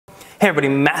Hey everybody,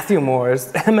 Matthew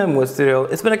Moore's MM Wood Studio.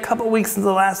 It's been a couple weeks since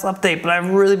the last update, but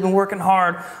I've really been working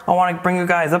hard. I want to bring you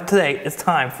guys up to date. It's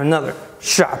time for another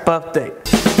shop update.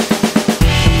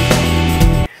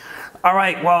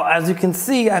 Alright, well, as you can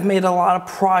see, I've made a lot of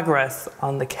progress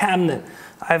on the cabinet.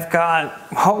 I've got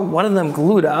one of them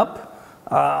glued up.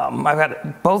 I've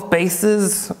got both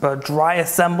bases dry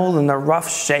assembled in their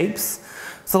rough shapes.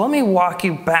 So let me walk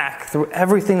you back through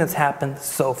everything that's happened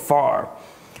so far.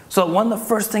 So one of the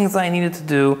first things I needed to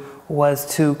do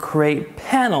was to create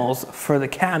panels for the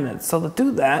cabinet. So to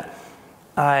do that,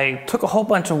 I took a whole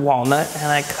bunch of walnut and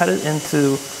I cut it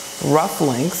into rough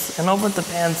lengths, and over at the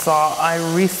bandsaw I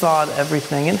resawed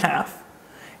everything in half,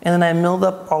 and then I milled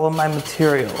up all of my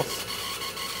materials.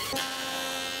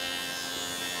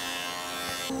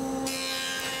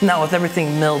 Now with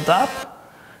everything milled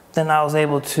up, then I was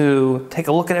able to take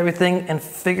a look at everything and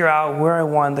figure out where I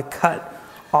wanted to cut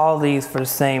all these for the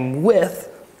same width,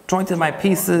 jointed my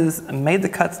pieces, made the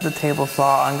cuts to the table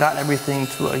saw, and got everything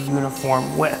to a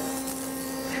uniform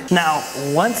width. Now,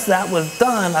 once that was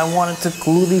done, I wanted to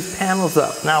glue these panels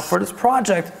up. Now, for this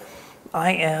project,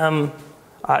 I am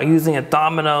using a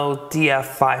Domino DF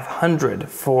 500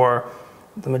 for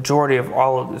the majority of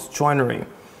all of this joinery.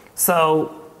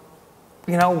 So,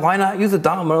 you know, why not use a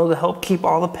domino to help keep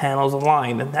all the panels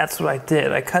aligned? And that's what I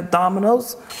did. I cut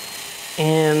dominoes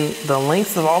in the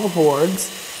length of all the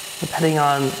boards, depending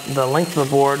on the length of the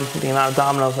board, the amount of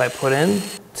dominoes I put in,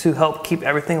 to help keep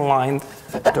everything aligned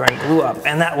during glue up,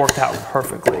 and that worked out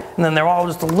perfectly. And then they're all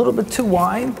just a little bit too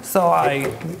wide, so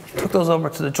I took those over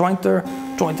to the jointer,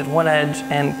 jointed one edge,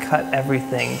 and cut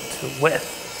everything to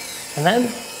width. And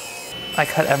then I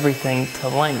cut everything to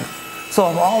length. So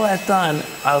with all that done,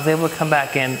 I was able to come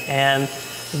back in and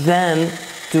then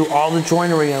do all the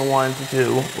joinery I wanted to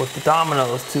do with the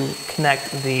dominoes to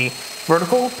connect the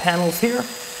vertical panels here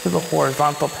to the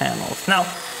horizontal panels. Now,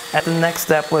 the next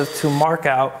step was to mark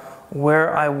out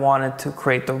where I wanted to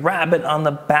create the rabbet on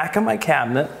the back of my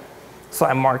cabinet. So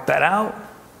I marked that out,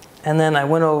 and then I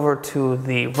went over to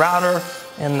the router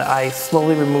and I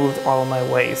slowly removed all of my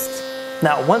waste.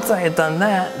 Now, once I had done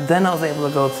that, then I was able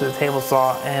to go to the table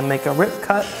saw and make a rip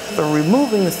cut, so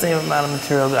removing the same amount of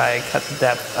material that I cut the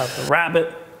depth of the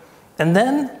rabbet. And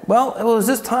then, well, it was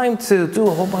just time to do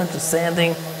a whole bunch of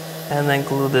sanding and then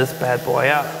glue this bad boy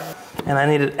up. And I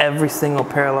needed every single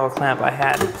parallel clamp I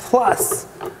had, plus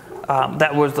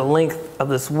that was the length of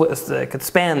this width that I could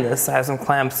span this. I have some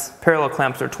clamps, parallel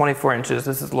clamps that are 24 inches.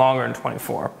 This is longer than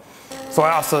 24. So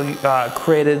I also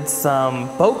created some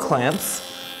bow clamps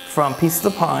from pieces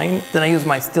of pine. Then I used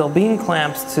my steel beam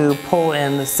clamps to pull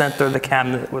in the center of the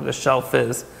cabinet where the shelf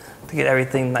is to get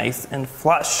everything nice and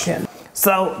flush.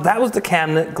 So that was the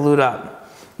cabinet glued up.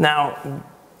 Now,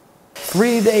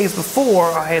 3 days before,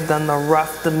 I had done the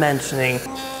rough dimensioning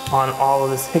on all of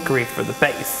this hickory for the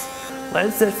base. Let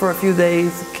it sit for a few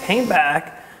days, came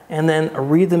back, and then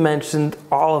redimensioned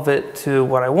all of it to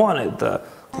what I wanted. The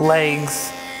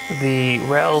legs, the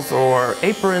rails or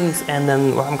aprons, and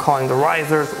then what I'm calling the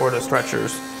risers or the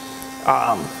stretchers.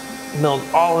 Milled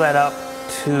all of that up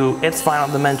to its final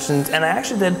dimensions, and I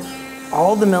actually did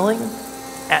all the milling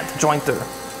at the jointer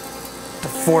to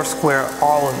four-square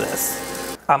all of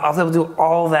this. I was able to do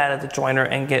all that at the jointer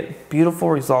and get beautiful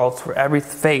results where every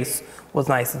face was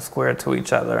nice and square to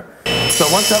each other. So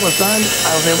once that was done,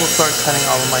 I was able to start cutting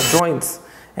all of my joints.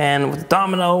 And with the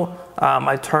domino,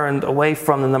 I turned away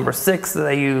from the number 6 that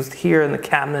I used here in the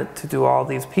cabinet to do all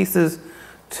these pieces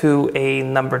to a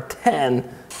number 10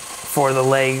 for the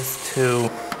legs to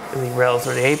the rails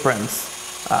or the aprons.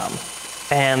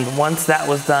 And once that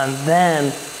was done,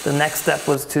 then the next step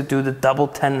was to do the double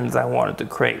tenons I wanted to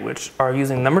create, which are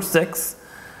using number 6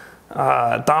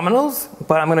 dominoes,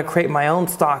 but I'm going to create my own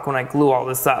stock when I glue all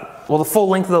this up. Well, the full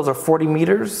length of those are 40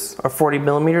 meters, or 40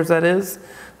 millimeters that is,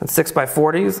 and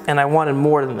 6x40s, and I wanted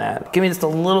more than that. Give me just a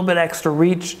little bit extra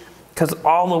reach, because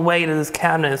all the weight of this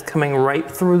cabinet is coming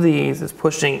right through these, is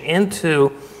pushing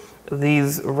into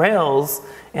these rails,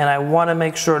 and I want to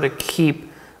make sure to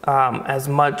keep as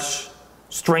much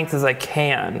strength as I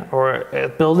can, or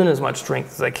build in as much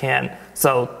strength as I can.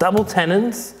 So double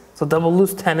tenons, so double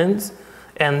loose tenons,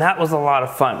 and that was a lot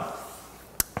of fun.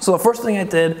 So the first thing I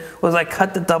did was I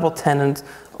cut the double tenons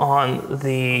on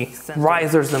the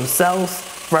risers themselves,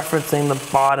 referencing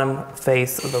the bottom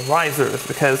face of the risers,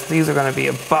 because these are going to be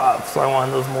above, so I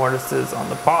wanted those mortises on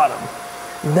the bottom.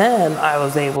 Then I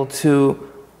was able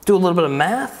to do a little bit of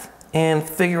math and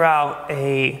figure out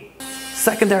a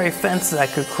secondary fence that I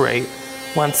could create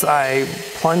once I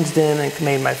plunged in and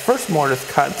made my first mortise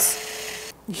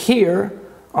cuts here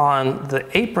on the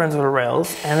aprons or the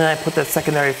rails, and then I put that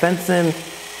secondary fence in,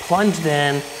 plunged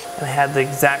in, and it had the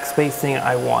exact spacing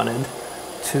I wanted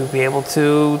to be able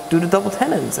to do the double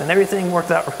tenons, and everything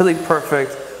worked out really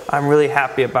perfect. I'm really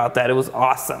happy about that. It was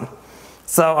awesome.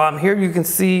 So here you can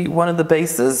see one of the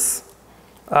bases,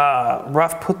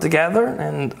 rough put together,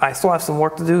 and I still have some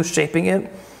work to do shaping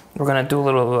it. We're gonna do a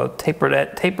little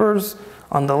tapers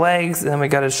on the legs, and then we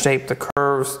gotta shape the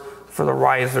curves for the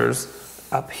risers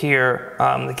up here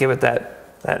to give it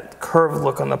that curved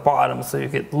look on the bottom, so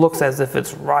it looks as if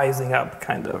it's rising up,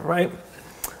 kind of, right?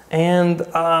 And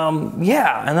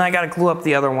yeah, and then I gotta glue up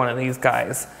the other one of these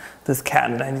guys, this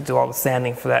cabinet. I need to do all the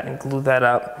sanding for that and glue that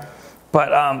up.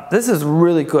 But this is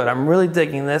really good. I'm really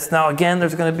digging this. Now again,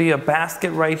 there's gonna be a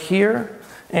basket right here.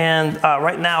 And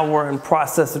right now we're in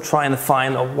process of trying to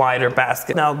find a wider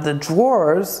basket. Now the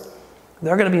drawers,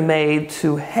 they're gonna be made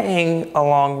to hang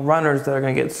along runners that are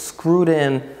gonna get screwed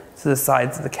in to the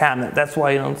sides of the cabinet. That's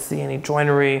why you don't see any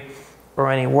joinery or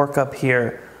any work up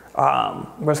here.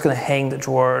 We're just gonna hang the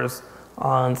drawers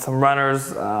on some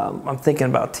runners. I'm thinking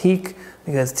about teak,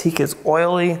 because teak is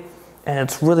oily and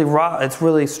it's really raw, it's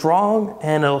really strong,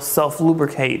 and it'll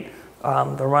self-lubricate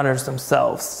the runners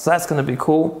themselves. So that's gonna be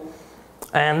cool.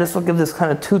 And this will give this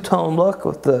kind of two-tone look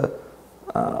with the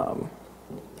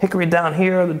hickory down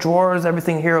here, the drawers,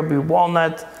 everything here will be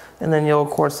walnut, and then you'll of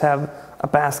course have a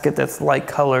basket that's light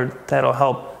colored that'll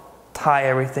help tie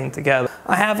everything together.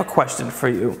 I have a question for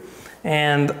you,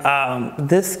 and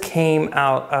this came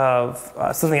out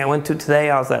of something I went to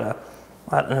today. I was at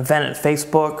an event at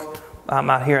Facebook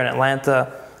out here in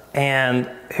Atlanta, and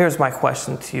here's my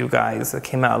question to you guys that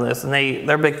came out of this. And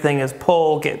their big thing is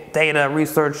pull, get data,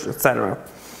 research, etc.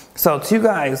 So to you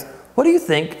guys, what do you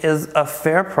think is a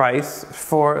fair price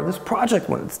for this project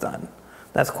when it's done?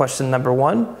 That's question number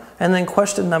one. And then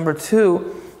question number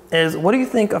two is, what do you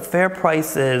think a fair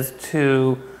price is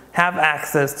to have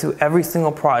access to every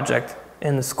single project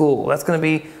in the school? That's going to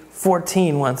be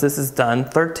 14 once this is done,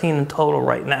 13 in total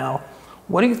right now.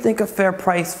 What do you think a fair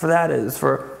price for that is,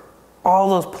 for all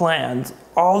those plans,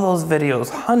 all those videos,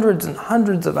 hundreds and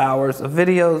hundreds of hours of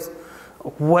videos?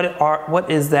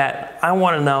 What is that? I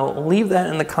want to know. Leave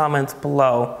that in the comments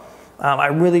below. I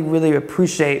really, really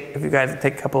appreciate if you guys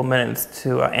take a couple of minutes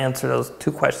to answer those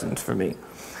two questions for me.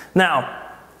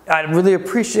 Now, I'd really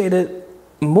appreciate it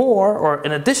more, or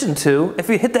in addition to, if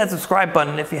you hit that subscribe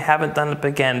button if you haven't done it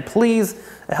again, please.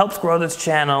 It helps grow this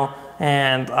channel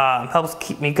and helps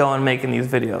keep me going making these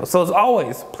videos. So as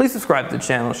always, please subscribe to the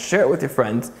channel, share it with your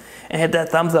friends, and hit that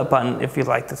thumbs up button if you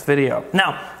like this video.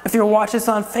 Now, if you're watching this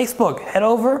on Facebook, head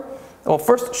over, well,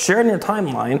 first share it in your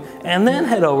timeline, and then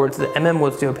head over to the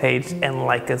MM Studio page and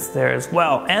like us there as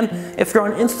well. And if you're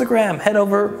on Instagram, head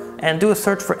over and do a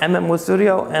search for MM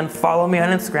Studio and follow me on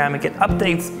Instagram and get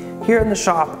updates here in the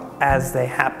shop as they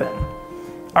happen.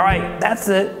 All right, that's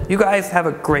it. You guys have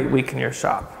a great week in your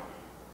shop.